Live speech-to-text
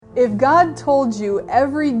If God told you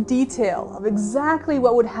every detail of exactly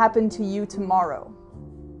what would happen to you tomorrow,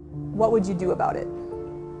 what would you do about it?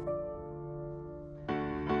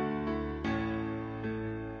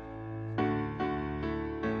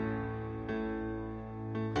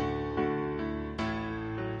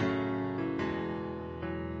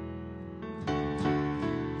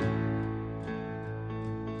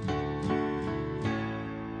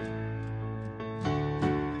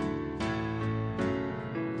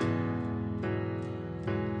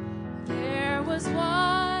 There was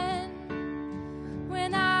one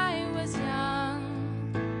when I was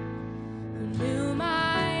young who knew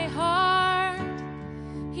my heart,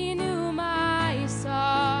 he knew my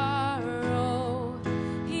sorrow,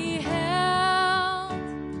 he held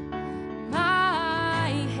my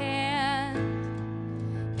hand,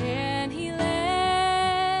 and he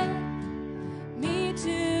led me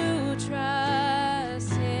to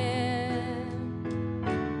trust him.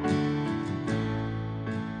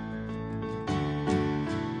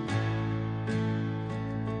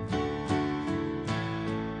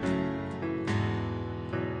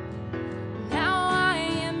 Now I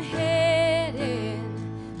am hidden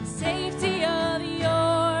in the safety of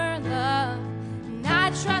your love, and I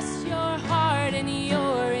trust your heart and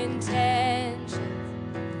your intentions.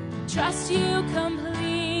 Trust you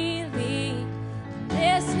completely,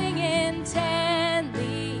 listening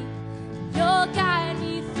intently. You'll guide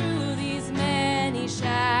me through these many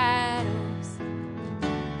shadows.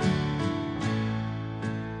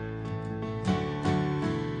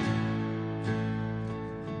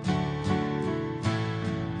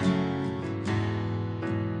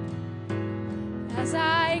 As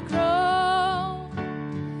I grow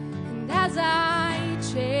and as I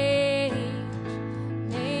change,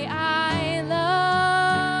 may I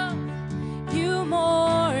love you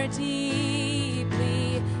more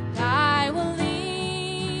deeply. I will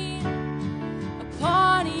lean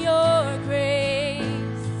upon your grace.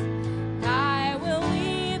 I will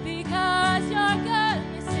weep because your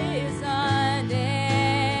goodness is unending.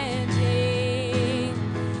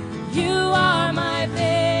 You are my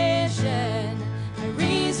vision, my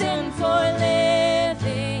reason for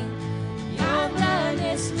living. Your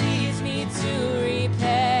gladness leads me to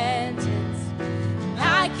repentance.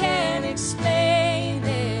 I can't explain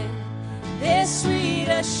it, this sweet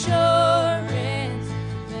assurance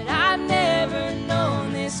that I've never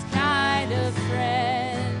known this kind of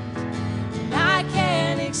friend. And I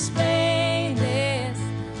can't explain this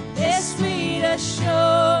sweet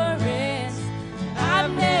assurance that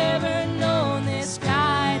I've never known this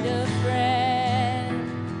kind of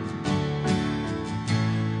friend.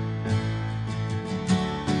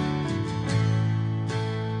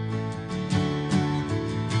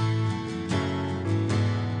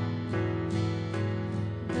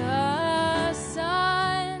 The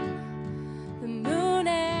sun, the moon,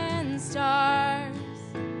 and stars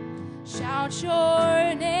shout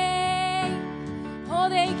your name. Oh,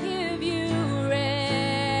 they give you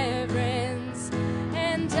reverence,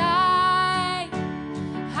 and I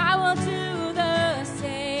will do the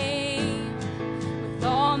same with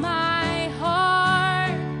all my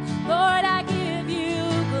heart. Lord, I give you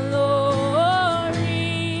glory.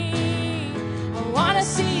 I want to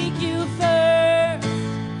seek you first.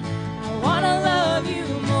 I want to love you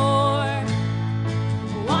more.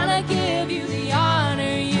 I want to give you the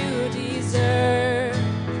honor you deserve.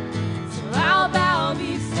 So I'll bow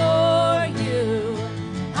before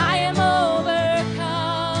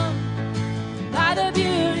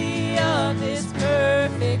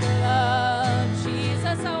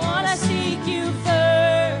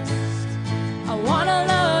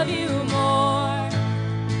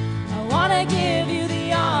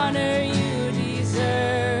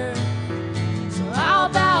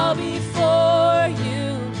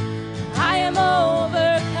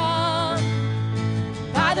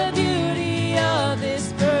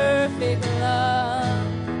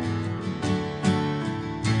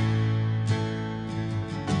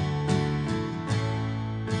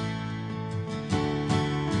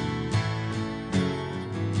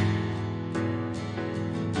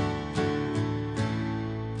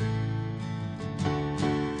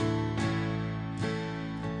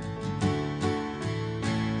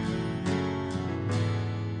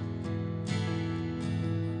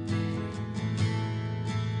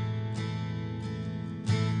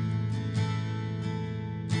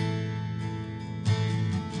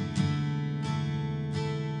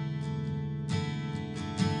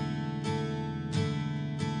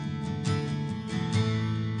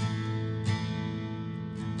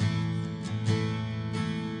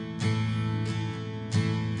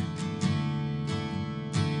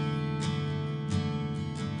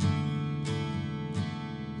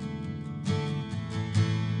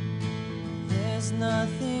There's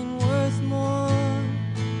nothing worth more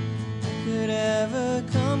that could ever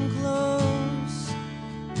come close.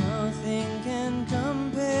 Nothing can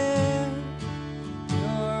compare. You're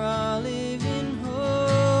our living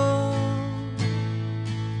hope.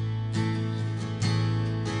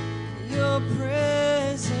 Your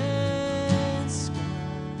presence, God.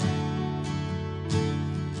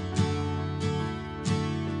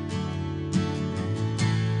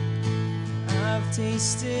 I've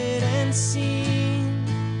tasted and seen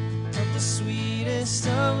of the sweetest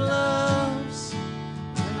of loves,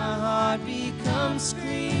 when my heart becomes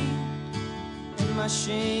free and my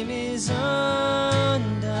shame is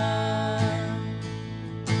undone.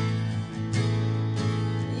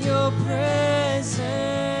 Your presence,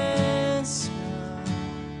 God.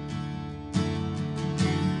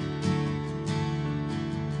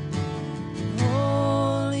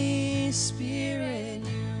 Holy Spirit,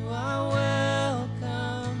 you are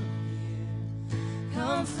welcome here.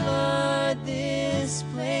 Come flood this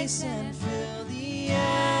place and fill the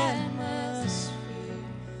atmosphere.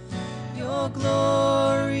 Your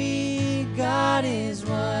glory, God, is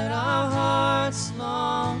what our hearts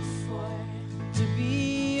long for, to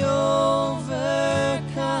be overcome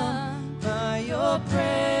by your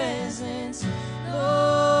presence, Lord.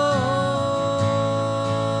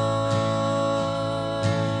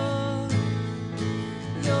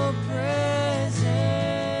 Your presence.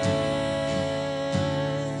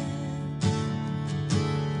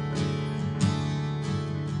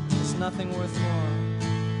 There's nothing worth more.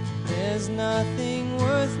 There's nothing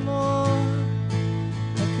worth more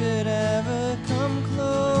that could ever come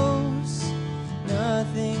close.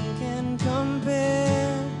 Nothing can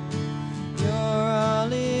compare. You're our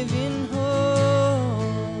living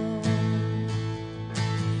hope.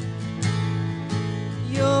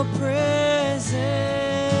 Your presence,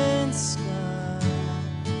 God.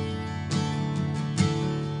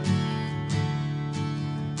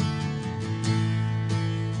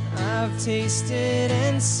 I've tasted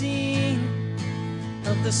and seen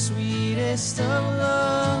of the sweetest of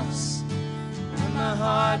loves, when my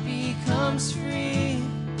heart becomes free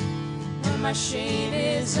and my shame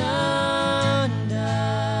is undone.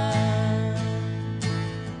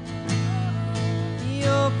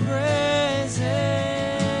 Your presence,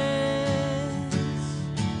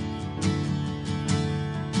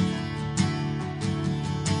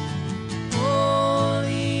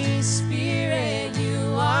 Holy Spirit,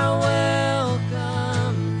 you are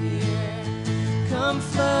welcome here. Come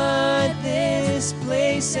flood this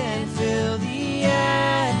place and fill the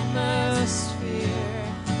atmosphere.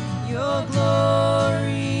 Your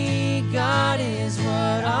glory, God, is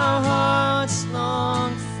what our hearts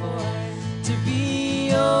long for, to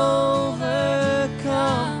be overcome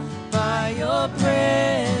by your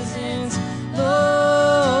presence,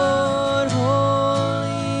 Lord.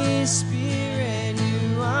 Holy Spirit,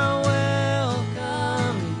 you are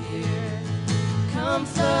welcome here. Come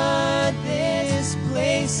flood this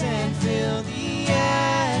place and fill the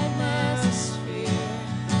atmosphere.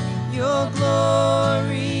 Your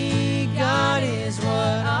glory, God, is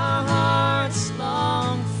what our hearts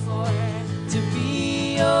long for, to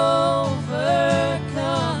be overcome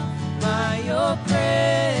by your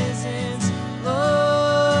presence, Lord.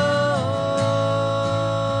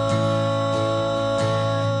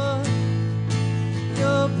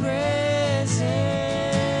 Your presence.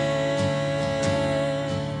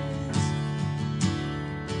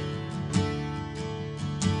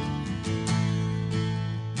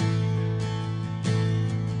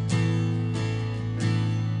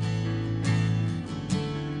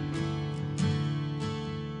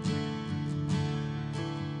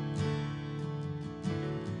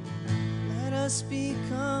 Let us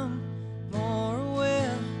become more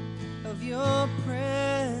aware of your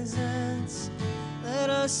presence. Let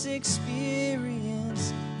us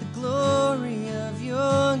experience the glory of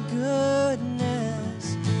your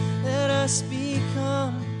goodness. Let us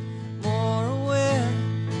become more aware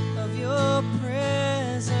of your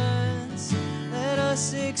presence. Let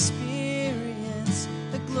us experience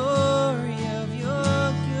the glory of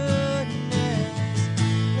your goodness.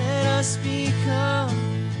 Let us become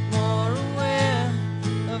more aware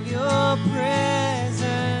of your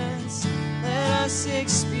presence. Let us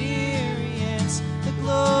experience the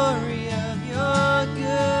glory of your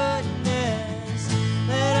goodness.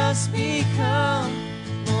 Let us become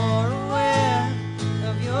more aware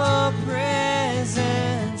of your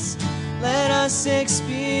presence. Let us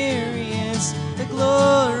experience the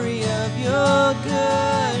glory of your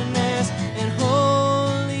goodness. And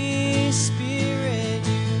Holy Spirit,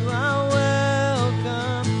 you are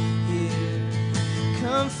welcome here.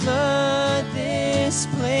 Come flood this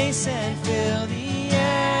place and fill the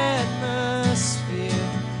atmosphere.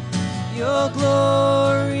 Your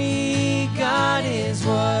glory, God, is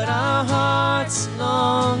what our hearts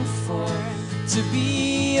long for, to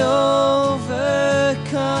be overcome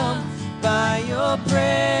by your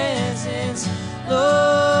presence,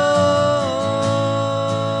 Lord.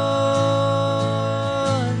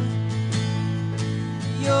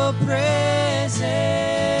 Your presence,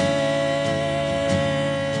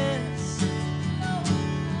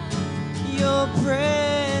 your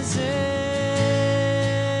presence,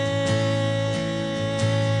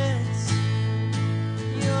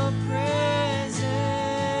 your presence.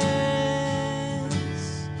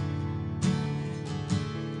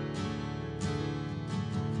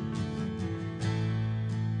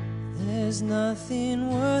 There's nothing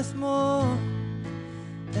worth more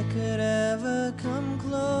that could ever come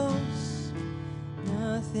close.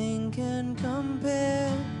 Nothing can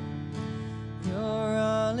compare. You're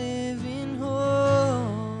our living hope.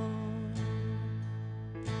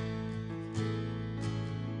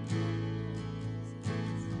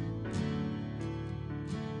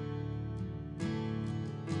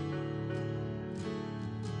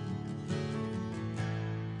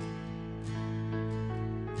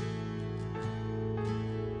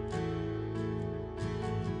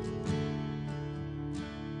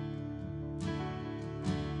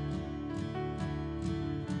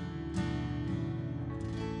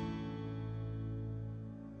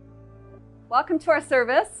 Welcome to our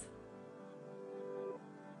service.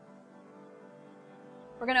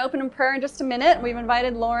 We're going to open in prayer in just a minute. We've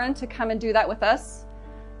invited Lauren to come and do that with us.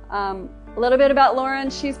 A little bit about Lauren.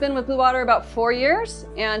 She's been with Blue Water about 4 years,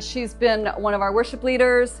 and she's been one of our worship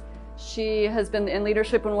leaders. She has been in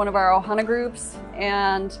leadership in one of our Ohana groups,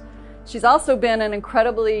 and she's also been an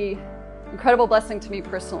incredible blessing to me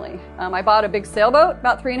personally. I bought a big sailboat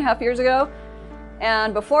about 3.5 years ago.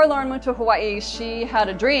 And before Lauren moved to Hawaii, she had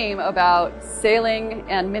a dream about sailing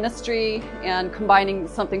and ministry and combining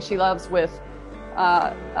something she loves with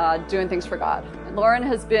doing things for God. And Lauren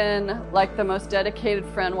has been like the most dedicated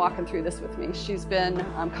friend walking through this with me. She's been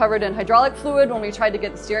covered in hydraulic fluid when we tried to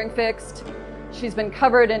get the steering fixed. She's been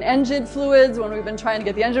covered in engine fluids when we've been trying to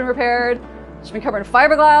get the engine repaired. She's been covered in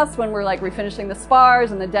fiberglass when we're like refinishing the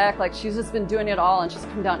spars and the deck. Like, she's just been doing it all, and she's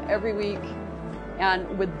come down every week, and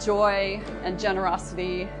with joy and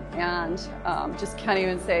generosity, and just can't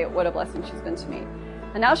even say what a blessing she's been to me.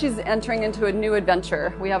 And now she's entering into a new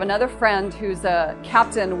adventure. We have another friend who's a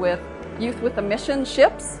captain with Youth with a Mission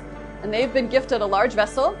ships, and they've been gifted a large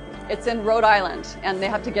vessel. It's in Rhode Island, and they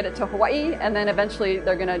have to get it to Hawaii, and then eventually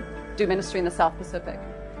they're gonna do ministry in the South Pacific.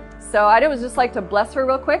 So I would just like to bless her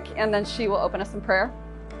real quick, and then she will open us in prayer.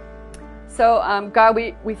 So God,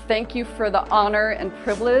 we thank you for the honor and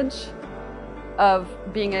privilege of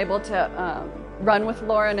being able to run with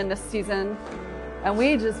Lauren in this season. And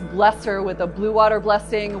we just bless her with a Blue Water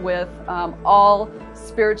blessing, with all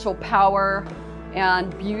spiritual power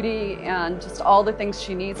and beauty and just all the things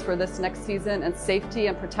she needs for this next season, and safety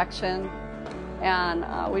and protection. And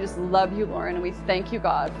we just love you, Lauren, and we thank you,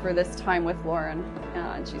 God, for this time with Lauren.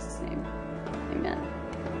 In Jesus' name, amen.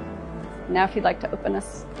 Now if you'd like to open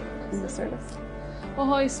us in the service. Well,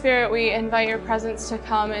 Holy Spirit, we invite your presence to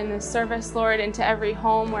come in this service, Lord, into every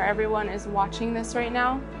home where everyone is watching this right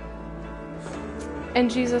now. And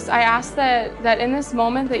Jesus, I ask that in this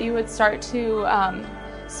moment that you would start to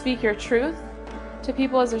speak your truth to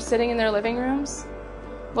people as they're sitting in their living rooms.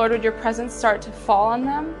 Lord, would your presence start to fall on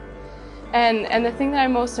them? And the thing that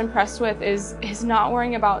I'm most impressed with is not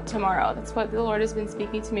worrying about tomorrow. That's what the Lord has been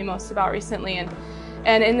speaking to me most about recently.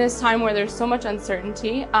 And in this time where there's so much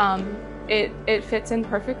uncertainty, it fits in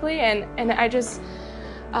perfectly, and I just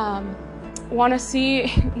want to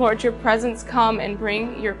see, Lord, your presence come and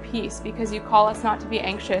bring your peace, because you call us not to be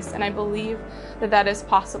anxious, and I believe that is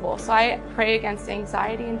possible. So I pray against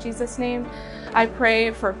anxiety in Jesus' name. I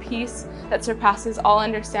pray for peace that surpasses all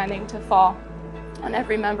understanding to fall on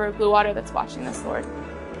every member of Blue Water that's watching this, Lord.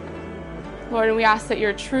 Lord, and we ask that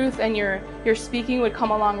your truth and your speaking would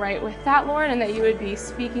come along right with that, Lord, and that you would be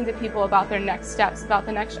speaking to people about their next steps, about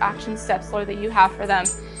the next action steps, Lord, that you have for them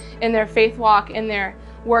in their faith walk, in their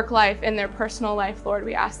work life, in their personal life, Lord.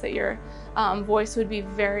 We ask that your voice would be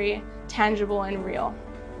very tangible and real.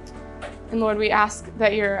 And Lord, we ask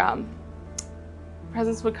that your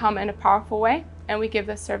presence would come in a powerful way, and we give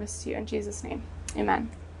this service to you in Jesus' name.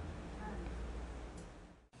 Amen.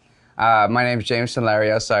 My name is Jameson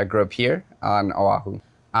Larios. I grew up here on Oahu.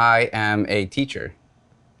 I am a teacher.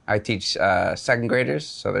 I teach second graders,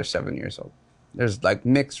 so they're 7 years old. There's like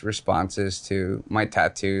mixed responses to my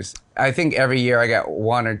tattoos. I think every year I get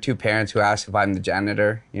 1 or 2 parents who ask if I'm the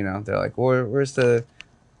janitor. You know, they're like, where's the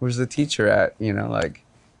where's the teacher at? You know, like,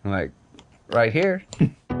 I'm like, right here.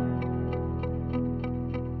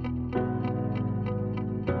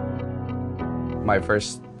 My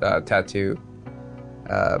first tattoo,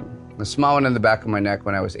 a small one in the back of my neck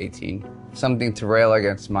when I was 18. Something to rail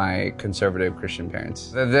against my conservative Christian parents.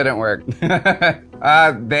 That didn't work.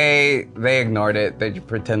 They ignored it. They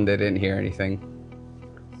pretended they didn't hear anything.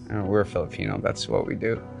 We're Filipino, that's what we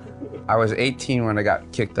do. I was 18 when I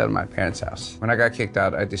got kicked out of my parents' house. When I got kicked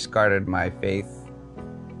out, I discarded my faith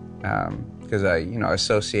because I,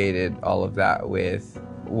 associated all of that with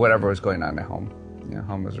whatever was going on at home.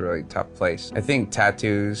 Home was a really tough place. I think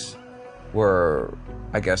tattoos were,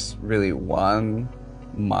 I guess, really one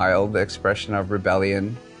mild expression of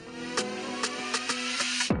rebellion.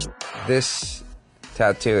 This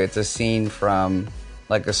tattoo, it's a scene from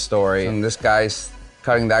like a story, and this guy's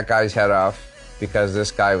cutting that guy's head off because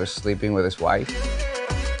this guy was sleeping with his wife.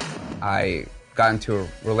 I got into a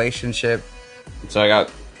relationship, so I got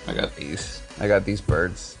these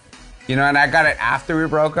birds. And I got it after we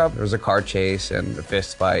broke up. There was a car chase and a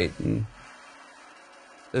fist fight. And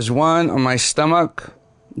there's one on my stomach.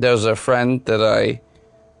 There was a friend that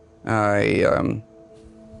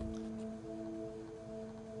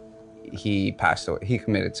he passed away. He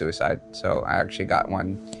committed suicide. So I actually got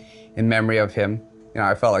one in memory of him.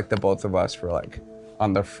 I felt like the both of us were like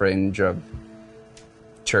on the fringe of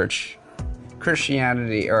church.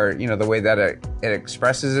 Christianity, or the way that it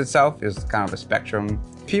expresses itself, is kind of a spectrum.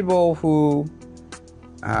 People who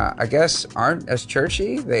I guess aren't as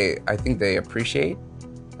churchy, I think they appreciate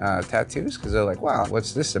tattoos because they're like, wow,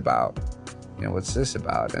 what's this about? What's this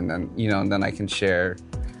about? And then and then I can share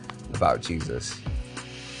about Jesus.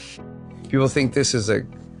 People think this is a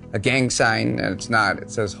gang sign, and it's not.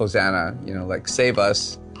 It says Hosanna, like save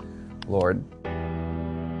us, Lord.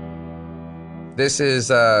 This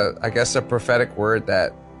is, I guess, a prophetic word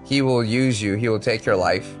that He will use you. He will take your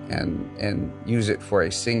life and use it for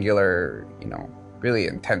a singular, really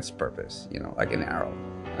intense purpose, like an arrow.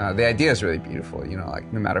 The idea is really beautiful,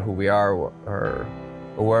 like no matter who we are or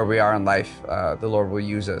where we are in life, the Lord will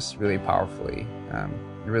use us really powerfully,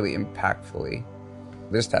 really impactfully.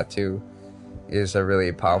 This tattoo is a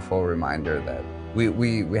really powerful reminder that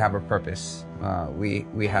we have a purpose.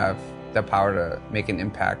 We have the power to make an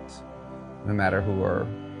impact no matter who or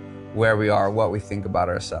where we are, what we think about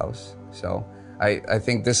ourselves. So I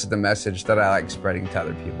think this is the message that I like spreading to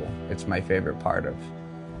other people. It's my favorite part of,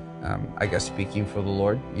 I guess, speaking for the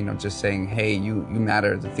Lord. Just saying, hey, you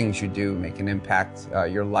matter. The things you do make an impact.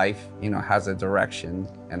 Your life, has a direction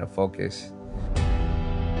and a focus.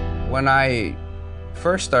 When I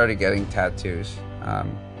first started getting tattoos,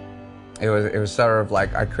 it was sort of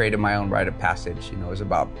like I created my own rite of passage. It was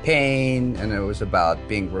about pain, and it was about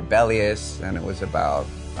being rebellious, and it was about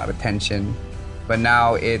attention. But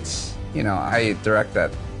now it's, I direct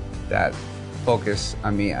that focus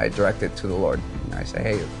on me. I direct it to the Lord. I say,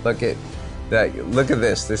 hey, look at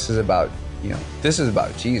this. This is about, this is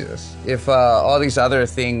about Jesus. If all these other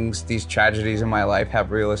things, these tragedies in my life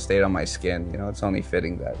have real estate on my skin, it's only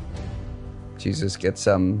fitting that Jesus gets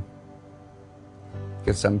some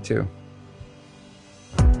too.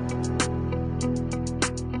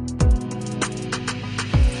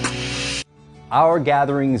 Our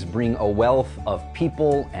gatherings bring a wealth of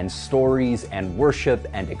people and stories and worship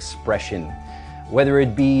and expression. Whether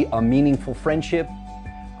it be a meaningful friendship,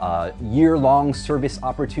 a year-long service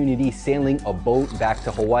opportunity, sailing a boat back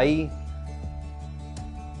to Hawaii.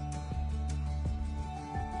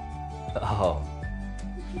 Oh.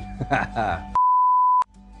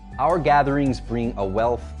 Our gatherings bring a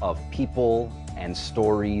wealth of people and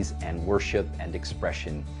stories and worship and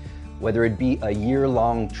expression. Whether it be a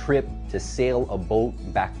year-long trip to sail a boat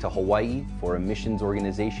back to Hawaii for a missions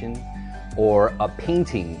organization, or a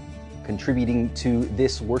painting contributing to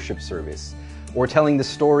this worship service, or telling the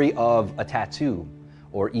story of a tattoo,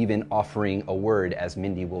 or even offering a word as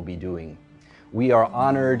Mindy will be doing. We are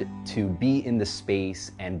honored to be in the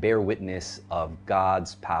space and bear witness of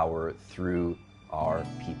God's power through our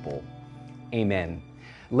people. Amen.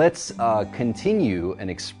 Let's continue an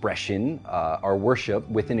expression, our worship,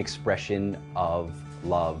 with an expression of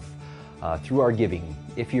love through our giving.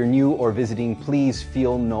 If you're new or visiting, please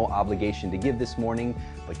feel no obligation to give this morning,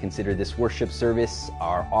 but consider this worship service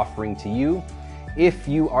our offering to you. If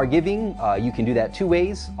you are giving, you can do that two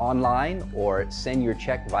ways, online or send your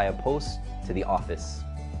check via post to the office.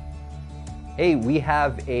 Hey, we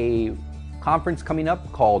have a conference coming up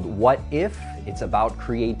called What If? It's about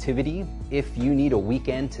creativity. If you need a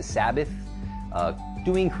weekend to Sabbath,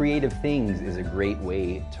 doing creative things is a great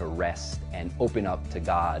way to rest and open up to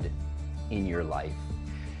God in your life.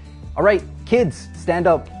 All right, kids, stand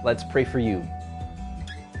up. Let's pray for you.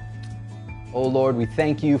 Oh Lord, we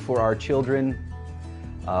thank you for our children.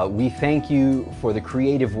 We thank you for the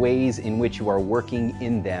creative ways in which you are working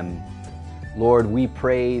in them. Lord, we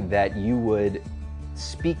pray that you would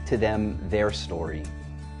speak to them their story.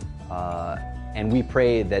 And we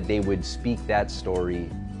pray that they would speak that story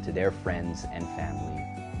to their friends and family.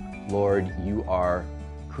 Lord, you are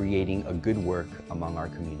creating a good work among our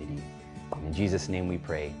community. And in Jesus' name we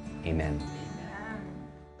pray, amen.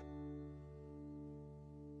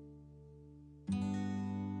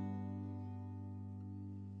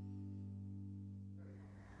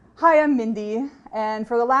 Hi, I'm Mindy, and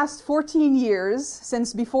for the last 14 years,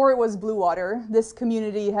 since before it was Blue Water, this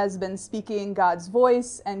community has been speaking God's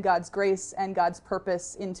voice and God's grace and God's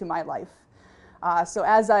purpose into my life. So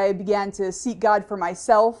as I began to seek God for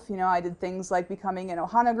myself, I did things like becoming an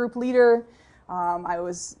Ohana group leader. I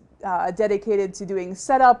was dedicated to doing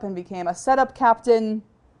setup and became a setup captain.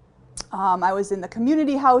 I was in the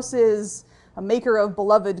community houses, a maker of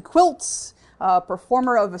beloved quilts, a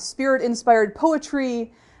performer of a spirit-inspired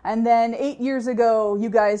poetry. And then 8 years ago, you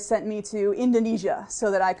guys sent me to Indonesia so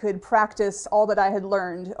that I could practice all that I had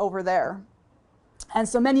learned over there. And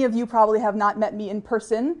so many of you probably have not met me in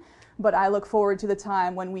person, but I look forward to the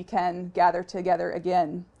time when we can gather together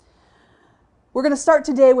again. We're going to start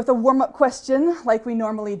today with a warm-up question like we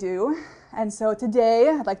normally do. And so today,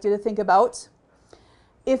 I'd like you to think about,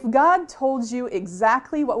 if God told you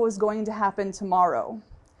exactly what was going to happen tomorrow,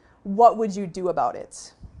 what would you do about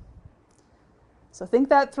it? So think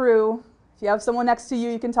that through. If you have someone next to you,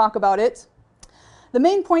 you can talk about it. The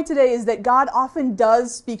main point today is that God often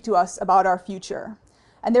does speak to us about our future,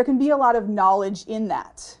 and there can be a lot of knowledge in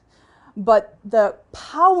that. But the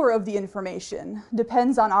power of the information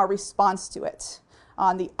depends on our response to it,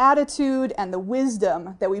 on the attitude and the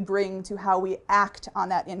wisdom that we bring to how we act on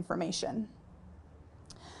that information.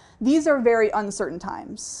 These are very uncertain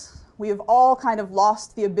times. We have all kind of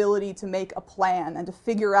lost the ability to make a plan and to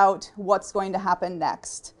figure out what's going to happen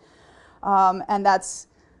next. And that's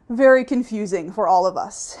very confusing for all of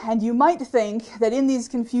us. And you might think that in these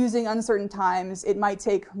confusing, uncertain times, it might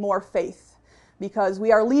take more faith because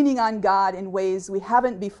we are leaning on God in ways we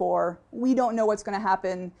haven't before. We don't know what's going to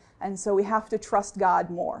happen, and so we have to trust God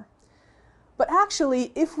more. But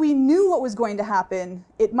actually, if we knew what was going to happen,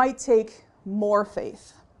 it might take more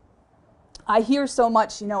faith. I hear so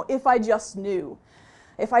much, if I just knew.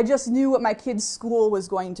 If I just knew what my kid's school was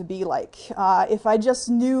going to be like. If I just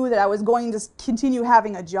knew that I was going to continue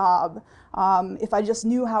having a job. If I just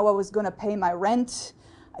knew how I was going to pay my rent.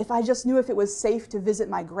 If I just knew if it was safe to visit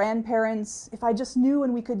my grandparents. If I just knew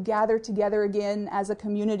when we could gather together again as a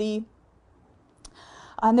community.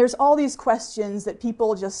 And there's all these questions that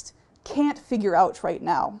people just can't figure out right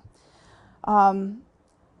now.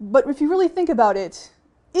 But if you really think about it,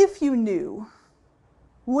 if you knew,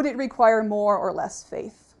 would it require more or less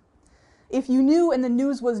faith? If you knew and the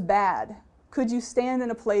news was bad, could you stand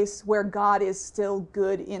in a place where God is still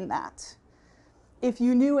good in that? If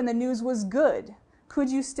you knew and the news was good, could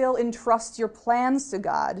you still entrust your plans to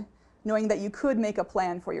God, knowing that you could make a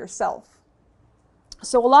plan for yourself?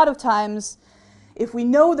 So a lot of times, if we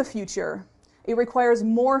know the future, it requires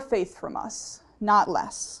more faith from us, not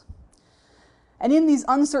less. And in these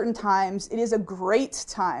uncertain times, it is a great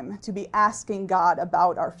time to be asking God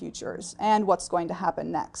about our futures and what's going to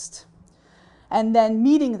happen next. And then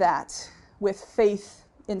meeting that with faith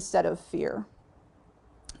instead of fear.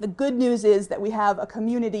 The good news is that we have a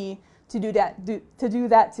community to do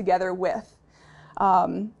that together with.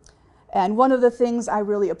 And one of the things I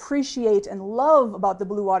really appreciate and love about the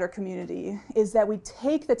Blue Water community is that we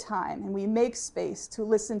take the time and we make space to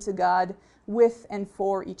listen to God with and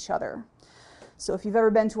for each other. So if you've ever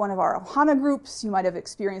been to one of our Ohana groups, you might have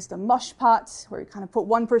experienced a mush pot where you kind of put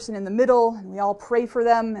one person in the middle and we all pray for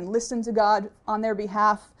them and listen to God on their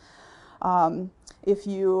behalf. If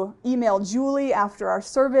you email Julie after our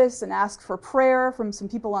service and ask for prayer from some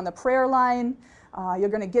people on the prayer line, you're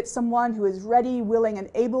going to get someone who is ready, willing, and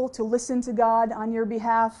able to listen to God on your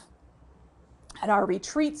behalf. At our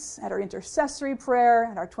retreats, at our intercessory prayer,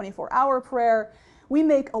 at our 24-hour prayer, we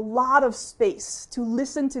make a lot of space to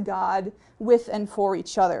listen to God with and for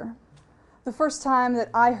each other. The first time that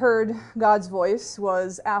I heard God's voice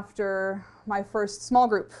was after my first small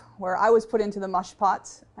group, where I was put into the mush pot,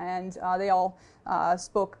 and they all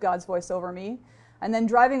spoke God's voice over me. And then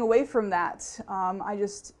driving away from that, I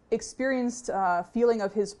just experienced a feeling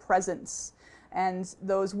of His presence. And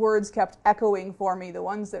those words kept echoing for me, the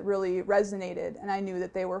ones that really resonated, and I knew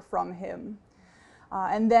that they were from Him.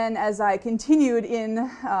 And then as I continued in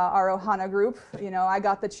our Ohana group, I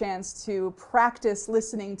got the chance to practice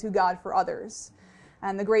listening to God for others.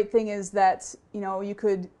 And the great thing is that, you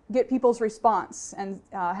could get people's response and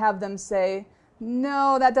have them say,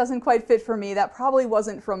 no, that doesn't quite fit for me. That probably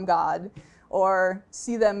wasn't from God. Or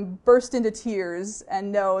see them burst into tears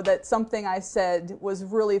and know that something I said was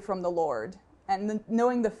really from the Lord. And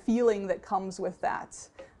knowing the feeling that comes with that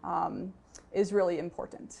is really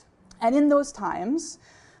important. And in those times,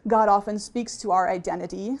 God often speaks to our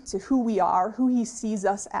identity, to who we are, who he sees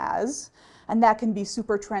us as, and that can be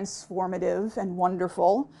super transformative and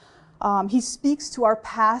wonderful. He speaks to our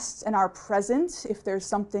past and our present, if there's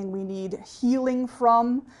something we need healing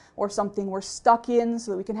from, or something we're stuck in,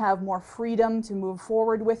 so that we can have more freedom to move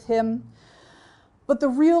forward with him. But the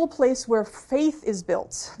real place where faith is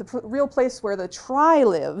built, the real place where the try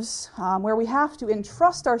lives, where we have to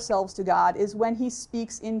entrust ourselves to God, is when he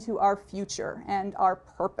speaks into our future and our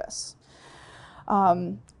purpose.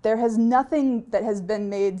 There's nothing that's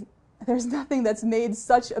made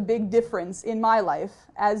such a big difference in my life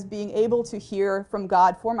as being able to hear from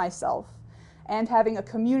God for myself and having a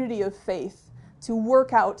community of faith to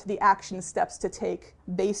work out the action steps to take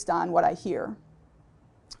based on what I hear.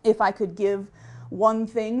 If I could give one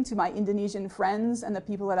thing to my Indonesian friends and the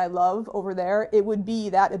people that I love over there, it would be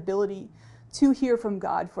that ability to hear from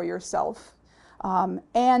God for yourself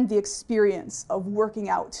and the experience of working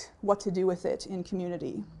out what to do with it in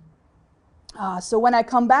community. So when I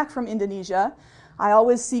come back from Indonesia, I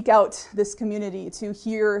always seek out this community to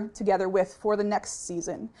hear together with for the next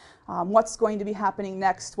season. What's going to be happening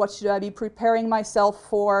next? What should I be preparing myself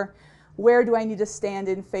for? Where do I need to stand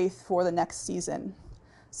in faith for the next season?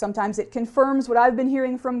 Sometimes it confirms what I've been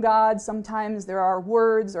hearing from God. Sometimes there are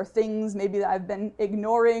words or things maybe that I've been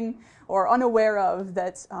ignoring or unaware of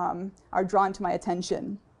that are drawn to my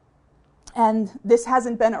attention. And this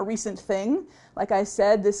hasn't been a recent thing. Like I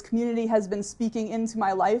said, this community has been speaking into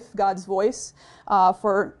my life, God's voice,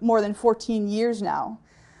 for more than 14 years now.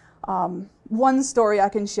 One story I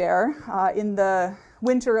can share, in the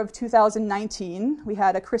winter of 2019, we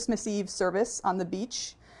had a Christmas Eve service on the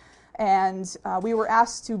beach. And we were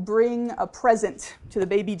asked to bring a present to the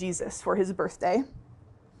baby Jesus for his birthday,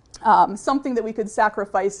 something that we could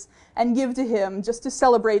sacrifice and give to him just to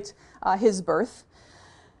celebrate his birth.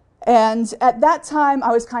 And at that time,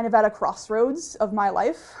 I was kind of at a crossroads of my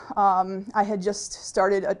life. I had just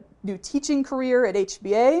started a new teaching career at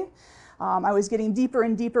HBA. I was getting deeper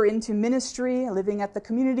and deeper into ministry, living at the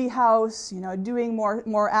community house, doing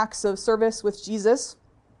more acts of service with Jesus.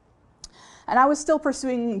 And I was still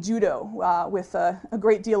pursuing judo with a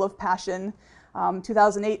great deal of passion.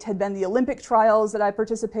 2008 had been the Olympic trials that I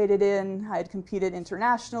participated in. I had competed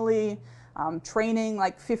internationally, training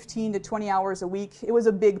like 15 to 20 hours a week. It was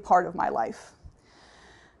a big part of my life.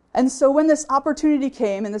 And so when this opportunity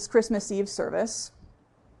came in this Christmas Eve service,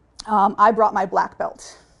 I brought my black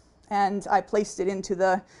belt and I placed it into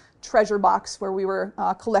the treasure box where we were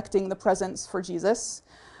collecting the presents for Jesus.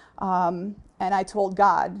 And I told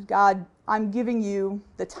God, I'm giving you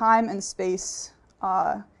the time and space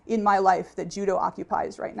in my life that judo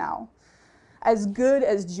occupies right now. As good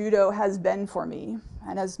as judo has been for me,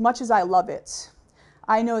 and as much as I love it,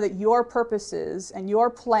 I know that your purposes and your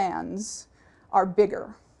plans are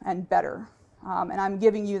bigger and better. And I'm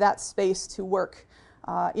giving you that space to work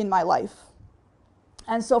in my life.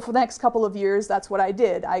 And so for the next couple of years, that's what I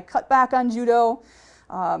did. I cut back on judo,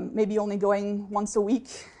 maybe only going once a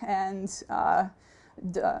week, and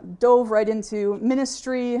dove right into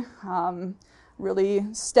ministry, really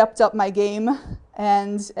stepped up my game.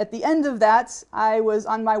 And at the end of that, I was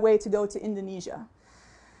on my way to go to Indonesia.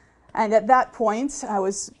 And at that point, I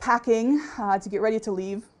was packing to get ready to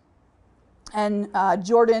leave. And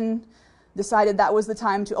Jordan decided that was the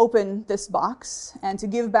time to open this box and to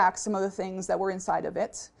give back some of the things that were inside of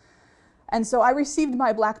it. And so I received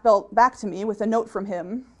my black belt back to me with a note from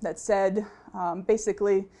him that said,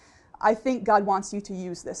 basically, I think God wants you to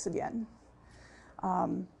use this again.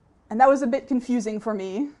 And that was a bit confusing for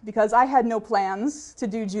me because I had no plans to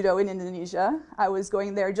do judo in Indonesia. I was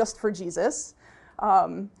going there just for Jesus.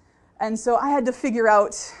 And so I had to figure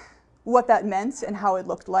out what that meant and how it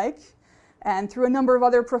looked like. And through a number of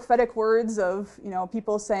other prophetic words of,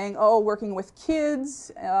 people saying, working with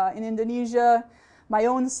kids in Indonesia, my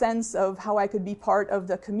own sense of how I could be part of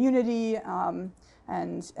the community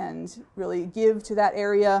and really give to that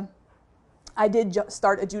area. I did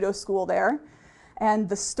start a judo school there. And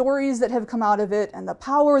the stories that have come out of it and the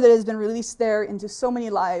power that has been released there into so many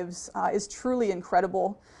lives is truly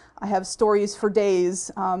incredible. I have stories for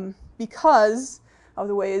days because of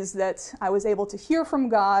the ways that I was able to hear from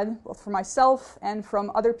God, both for myself and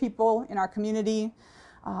from other people in our community,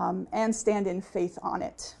 and stand in faith on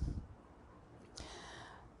it.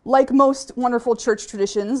 Like most wonderful church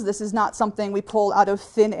traditions, this is not something we pull out of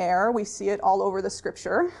thin air. We see it all over the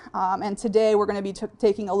scripture. And today we're going to be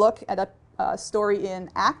taking a look at a story in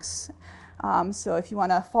Acts. So if you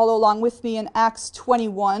want to follow along with me in Acts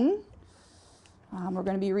 21, we're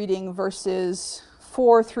going to be reading verses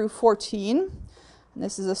 4 through 14. And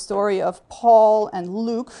this is a story of Paul and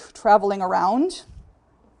Luke traveling around.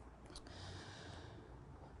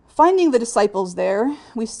 Finding the disciples there,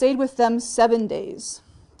 we stayed with them 7 days.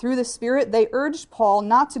 Through the Spirit, they urged Paul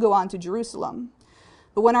not to go on to Jerusalem.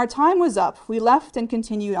 But when our time was up, we left and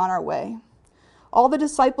continued on our way. All the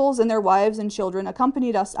disciples and their wives and children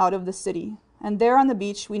accompanied us out of the city, and there on the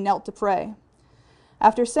beach we knelt to pray.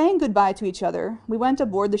 After saying goodbye to each other, we went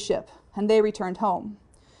aboard the ship, and they returned home.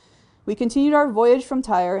 We continued our voyage from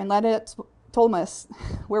Tyre and landed at Ptolemais,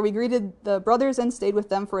 where we greeted the brothers and stayed with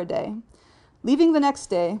them for a day. Leaving the next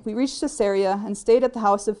day, we reached Caesarea and stayed at the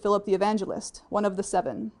house of Philip the evangelist, one of the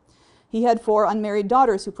 7. He had 4 unmarried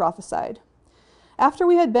daughters who prophesied. After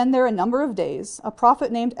we had been there a number of days, a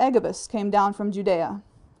prophet named Agabus came down from Judea.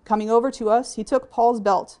 Coming over to us, he took Paul's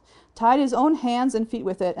belt, tied his own hands and feet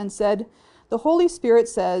with it, and said, "The Holy Spirit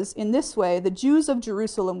says, in this way the Jews of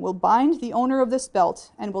Jerusalem will bind the owner of this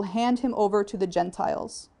belt and will hand him over to the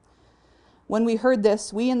Gentiles." When we heard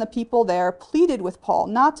this, we and the people there pleaded with Paul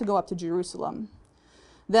not to go up to Jerusalem.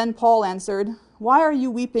 Then Paul answered, "Why are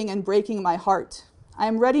you weeping and breaking my heart? I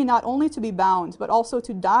am ready not only to be bound, but also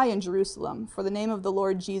to die in Jerusalem for the name of the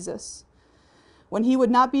Lord Jesus." When he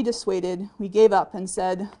would not be dissuaded, we gave up and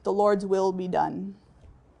said, "The Lord's will be done."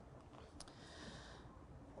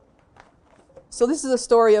 So this is a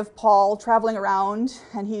story of Paul traveling around,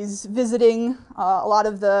 and he's visiting a lot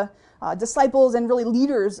of the disciples and really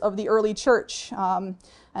leaders of the early church.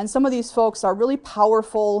 And some of these folks are really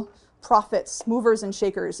powerful prophets, movers and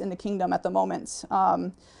shakers in the kingdom at the moment.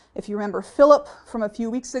 If you remember Philip from a few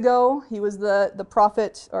weeks ago, he was the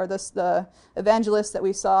prophet or the evangelist that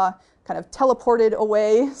we saw kind of teleported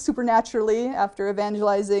away supernaturally after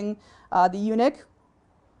evangelizing the eunuch.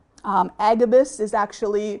 Agabus is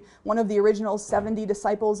actually one of the original 70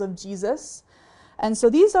 disciples of Jesus. And so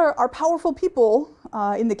these are powerful people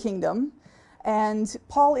in the kingdom, and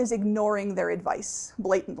Paul is ignoring their advice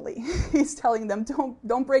blatantly. He's telling them,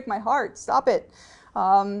 don't break my heart, stop it.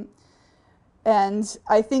 And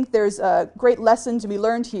I think there's a great lesson to be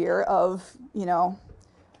learned here of,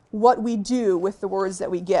 what we do with the words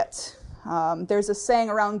that we get. There's a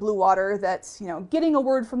saying around Blue Water that, getting a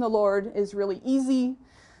word from the Lord is really easy.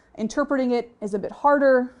 Interpreting it is a bit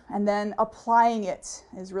harder, and then applying it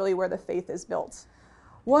is really where the faith is built.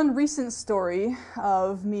 One recent story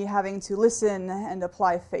of me having to listen and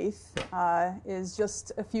apply faith is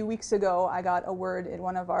just a few weeks ago. I got a word in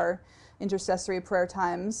one of our intercessory prayer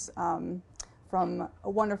times from a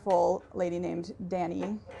wonderful lady named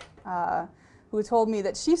Danny, who told me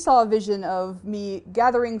that she saw a vision of me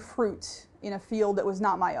gathering fruit in a field that was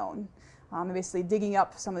not my own, basically digging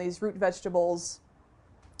up some of these root vegetables,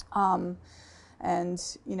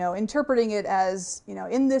 and interpreting it as,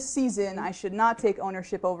 in this season I should not take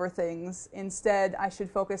ownership over things. Instead, I should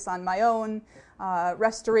focus on my own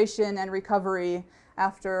restoration and recovery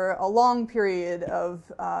after a long period of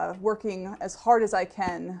working as hard as I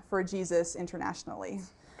can for Jesus internationally.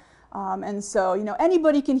 And so,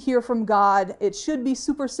 anybody can hear from God. It should be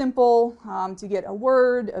super simple to get a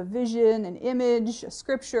word, a vision, an image, a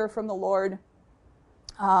scripture from the Lord.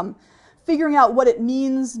 Figuring out what it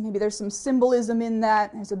means, maybe there's some symbolism in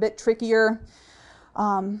that, it's a bit trickier.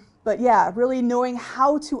 But yeah, really knowing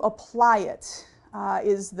how to apply it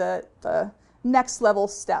is the next level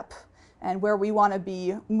step and where we want to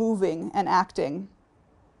be moving and acting.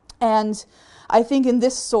 And I think in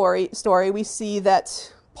this story we see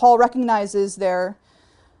that Paul recognizes their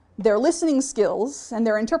listening skills and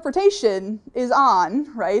their interpretation is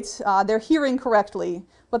on, right? They're hearing correctly,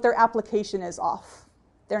 but their application is off.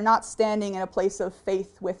 They're not standing in a place of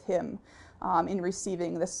faith with him in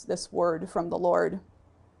receiving this word from the Lord.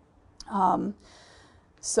 Paul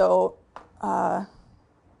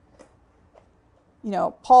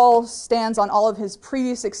stands on all of his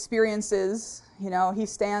previous experiences. He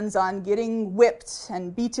stands on getting whipped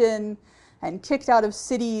and beaten and kicked out of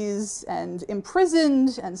cities and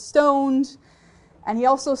imprisoned and stoned. And he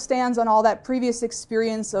also stands on all that previous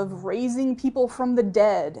experience of raising people from the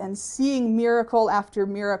dead and seeing miracle after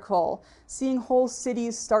miracle, seeing whole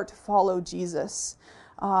cities start to follow Jesus,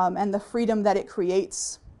 and the freedom that it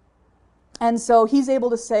creates. And so he's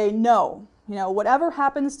able to say, no, You know, whatever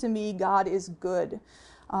happens to me, God is good.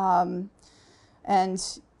 And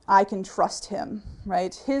I can trust him,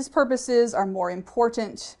 right? His purposes are more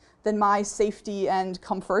important than my safety and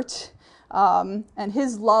comfort. And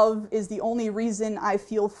his love is the only reason I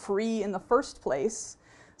feel free in the first place.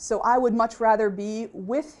 So I would much rather be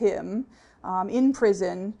with him in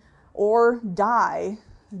prison or die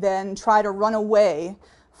than try to run away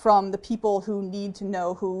from the people who need to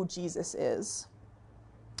know who Jesus is.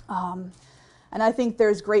 And I think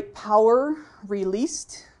there's great power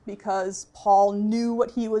released because Paul knew what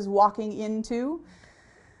he was walking into.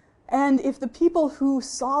 And if the people who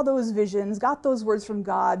saw those visions, got those words from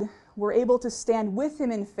God, were able to stand with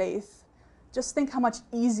him in faith, just think how much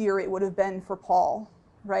easier it would have been for Paul,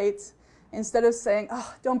 right? Instead of saying,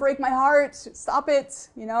 "Oh, don't break my heart, stop it,"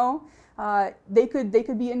 you know, they could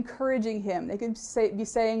be encouraging him. They could be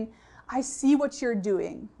saying, "I see what you're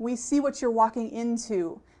doing. We see what you're walking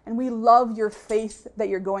into, and we love your faith that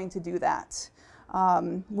you're going to do that.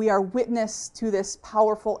 We are witness to this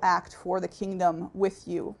powerful act for the kingdom with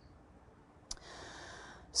you."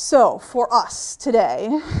 So for us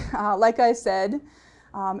today, like I said,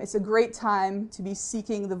 it's a great time to be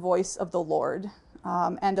seeking the voice of the Lord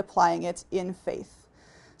and applying it in faith.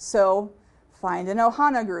 So find an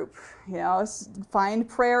Ohana group, you know, find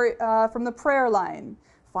prayer from the prayer line,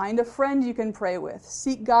 find a friend you can pray with,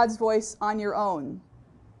 seek God's voice on your own.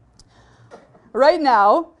 Right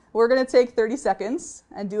now, we're going to take 30 seconds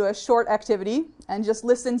and do a short activity and just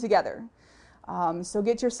listen together. So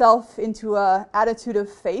get yourself into an attitude of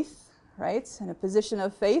faith, right? In a position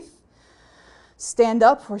of faith. Stand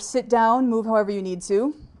up or sit down, move however you need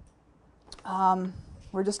to.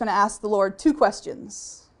 We're just going to ask the Lord 2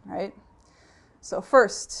 questions, right? So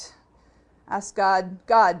first, ask God,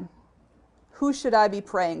 "God, who should I be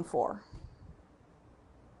praying for?"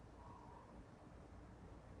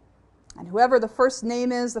 And whoever the first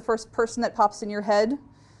name is, the first person that pops in your head,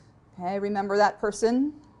 okay, remember that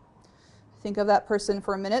person. Think of that person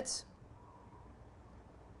for a minute.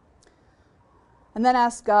 And then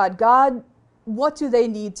ask God, "God, what do they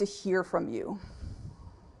need to hear from you?"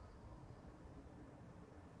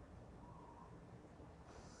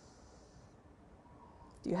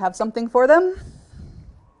 Do you have something for them?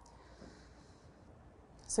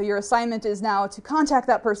 So your assignment is now to contact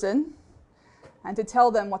that person and to tell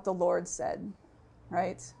them what the Lord said,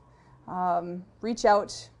 right? Reach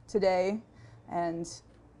out today and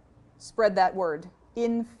spread that word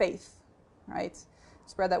in faith, right?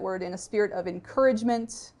 Spread that word in a spirit of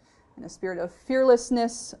encouragement, in a spirit of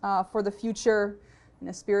fearlessness for the future, in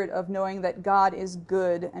a spirit of knowing that God is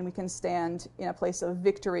good and we can stand in a place of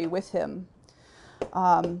victory with him.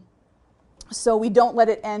 So we don't let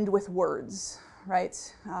it end with words,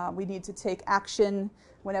 right? We need to take action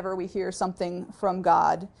whenever we hear something from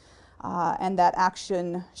God. And that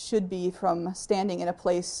action should be from standing in a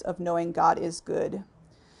place of knowing God is good.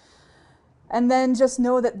 And then just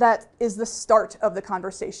know that that is the start of the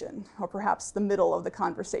conversation, or perhaps the middle of the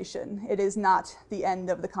conversation. It is not the end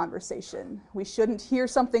of the conversation. We shouldn't hear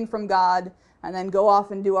something from God and then go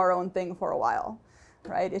off and do our own thing for a while,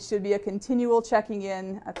 right? It should be a continual checking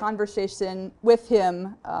in, a conversation with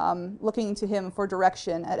him, looking to him for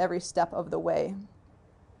direction at every step of the way.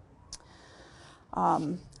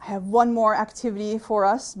 I have one more activity for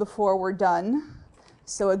us before we're done.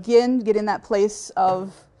 So again, get in that place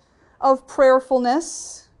of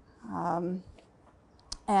prayerfulness.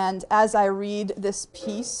 And as I read this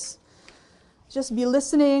piece, just be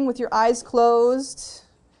listening with your eyes closed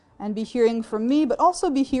and be hearing from me, but also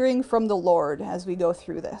be hearing from the Lord as we go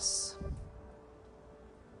through this.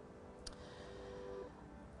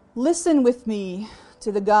 Listen with me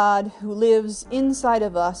to the God who lives inside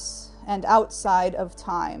of us and outside of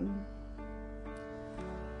time,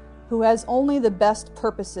 who has only the best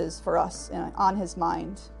purposes for us on his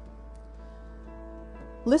mind.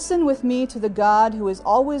 Listen with me to the God who is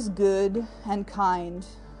always good and kind,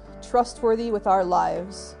 trustworthy with our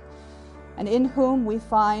lives, and in whom we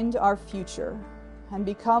find our future and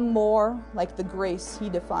become more like the grace he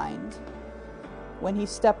defined when he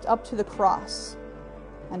stepped up to the cross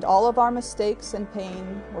and all of our mistakes and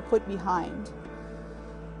pain were put behind,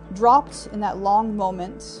 dropped in that long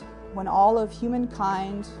moment when all of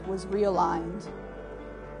humankind was realigned,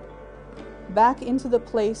 back into the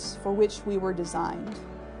place for which we were designed,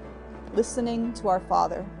 listening to our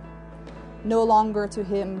Father, no longer to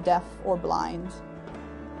him deaf or blind.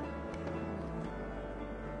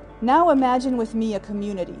 Now imagine with me a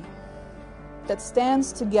community that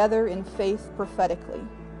stands together in faith prophetically,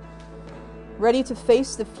 ready to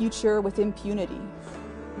face the future with impunity,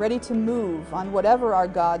 ready to move on whatever our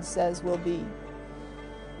God says will be.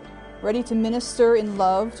 ready to minister in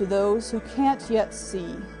love to those who can't yet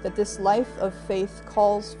see that this life of faith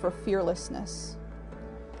calls for fearlessness,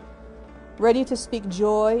 ready to speak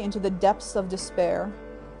joy into the depths of despair,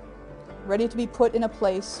 ready to be put in a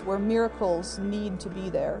place where miracles need to be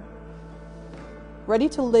there, ready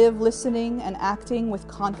to live listening and acting with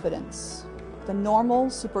confidence, the normal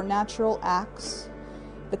supernatural acts,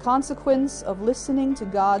 the consequence of listening to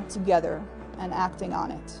God together and acting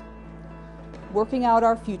on it, working out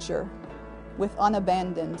our future with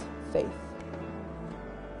unabandoned faith.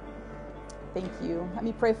 Thank you. Let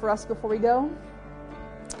me pray for us before we go.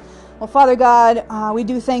 Well, Father God, we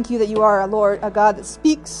do thank you that you are a God that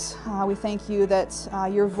speaks. We thank you that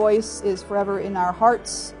your voice is forever in our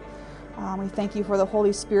hearts. We thank you for the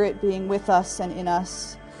Holy Spirit being with us and in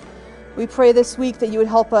us. We pray this week that you would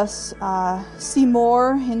help us see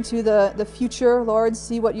more into the future, Lord,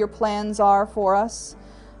 see what your plans are for us,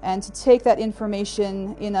 and to take that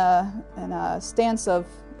information in a stance of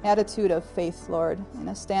attitude of faith, Lord, in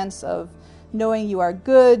a stance of knowing you are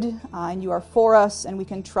good and you are for us, and we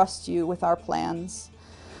can trust you with our plans.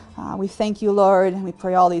 We thank you, Lord, and we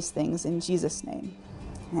pray all these things in Jesus' name.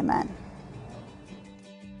 Amen.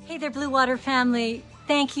 Hey there, Blue Water family.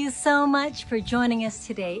 Thank you so much for joining us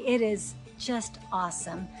today. It is just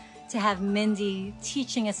awesome to have Mindy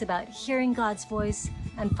teaching us about hearing God's voice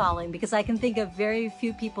and following, because I can think of very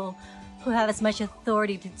few people who have as much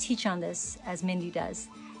authority to teach on this as Mindy does.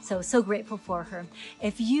 So grateful for her.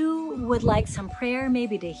 If you would like some prayer,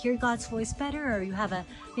 maybe to hear God's voice better, or you have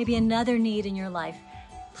maybe another need in your life,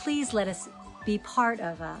 please let us be part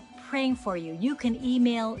of praying for you. You can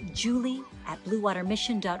email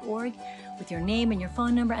julie@bluewatermission.org with your name and your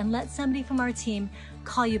phone number, and let somebody from our team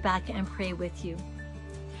call you back and pray with you.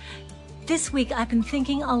 This week, I've been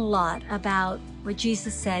thinking a lot about what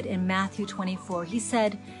Jesus said in Matthew 24. He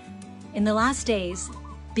said, in the last days,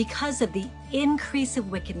 because of the increase of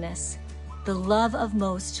wickedness, the love of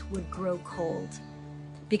most would grow cold.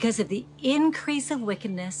 Because of the increase of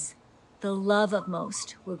wickedness, the love of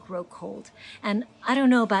most would grow cold. And I don't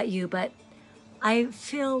know about you, but I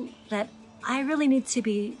feel that I really need to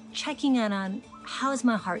be checking in on how's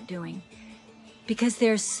my heart doing. Because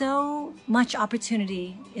there's so much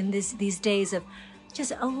opportunity in these days of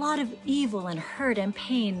just a lot of evil and hurt and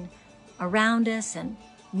pain around us and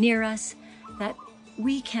near us, that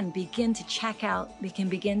we can begin to check out, we can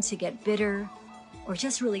begin to get bitter or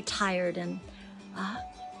just really tired, and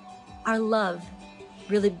our love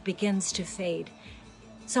really begins to fade.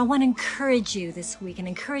 So I want to encourage you this week and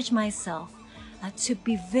encourage myself to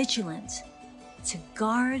be vigilant, to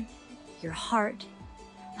guard your heart,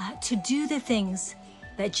 to do the things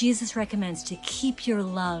that Jesus recommends to keep your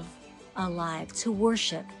love alive, to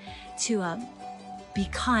worship, to be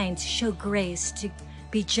kind, to show grace, to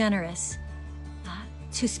be generous,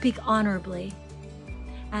 to speak honorably.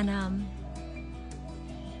 And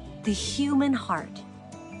the human heart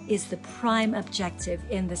is the prime objective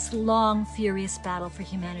in this long, furious battle for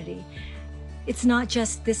humanity. It's not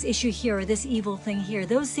just this issue here or this evil thing here.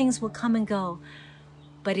 Those things will come and go.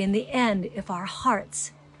 But in the end, if our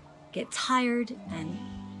hearts get tired and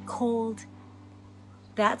cold,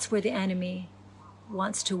 that's where the enemy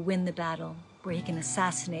wants to win the battle, where he can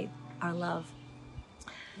assassinate our love.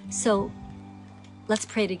 So let's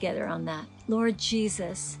pray together on that. Lord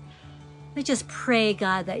Jesus, we just pray,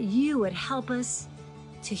 God, that you would help us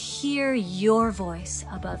to hear your voice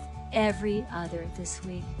above every other this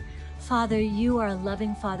week. Father, you are a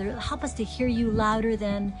loving Father. Help us to hear you louder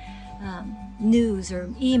than news or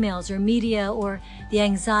emails or media or the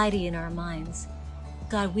anxiety in our minds.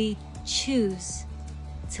 God, we choose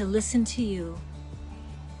to listen to you.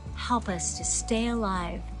 Help us to stay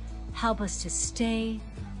alive. Help us to stay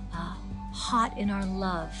hot in our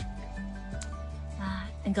love.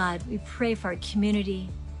 And God, we pray for our community,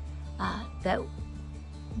 that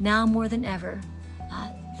now more than ever,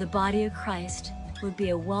 the body of Christ would be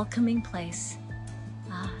a welcoming place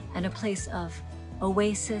and a place of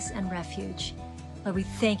oasis and refuge. Lord, we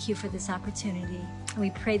thank you for this opportunity. And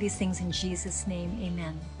we pray these things in Jesus' name,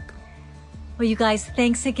 amen. Well, you guys,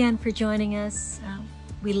 thanks again for joining us.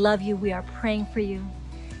 We love you. We are praying for you.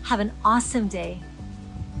 Have an awesome day,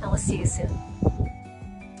 and we'll see you soon.